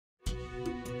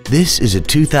This is a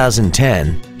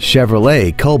 2010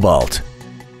 Chevrolet Cobalt.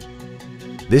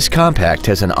 This compact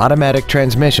has an automatic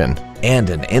transmission and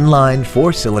an inline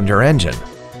 4-cylinder engine.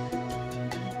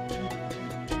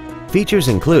 Features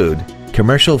include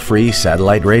commercial-free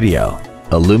satellite radio,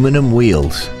 aluminum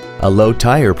wheels, a low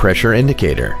tire pressure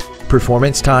indicator,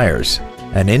 performance tires,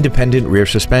 an independent rear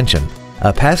suspension,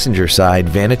 a passenger side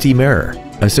vanity mirror,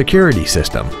 a security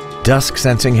system, dusk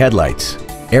sensing headlights,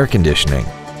 air conditioning,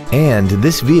 and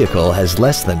this vehicle has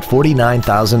less than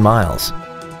 49,000 miles.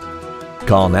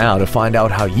 Call now to find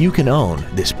out how you can own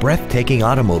this breathtaking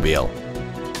automobile.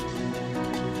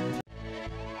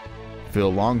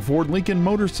 Phil Longford Lincoln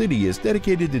Motor City is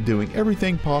dedicated to doing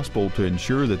everything possible to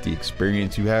ensure that the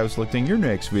experience you have selecting your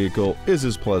next vehicle is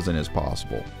as pleasant as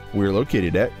possible. We're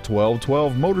located at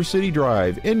 1212 Motor City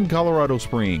Drive in Colorado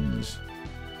Springs.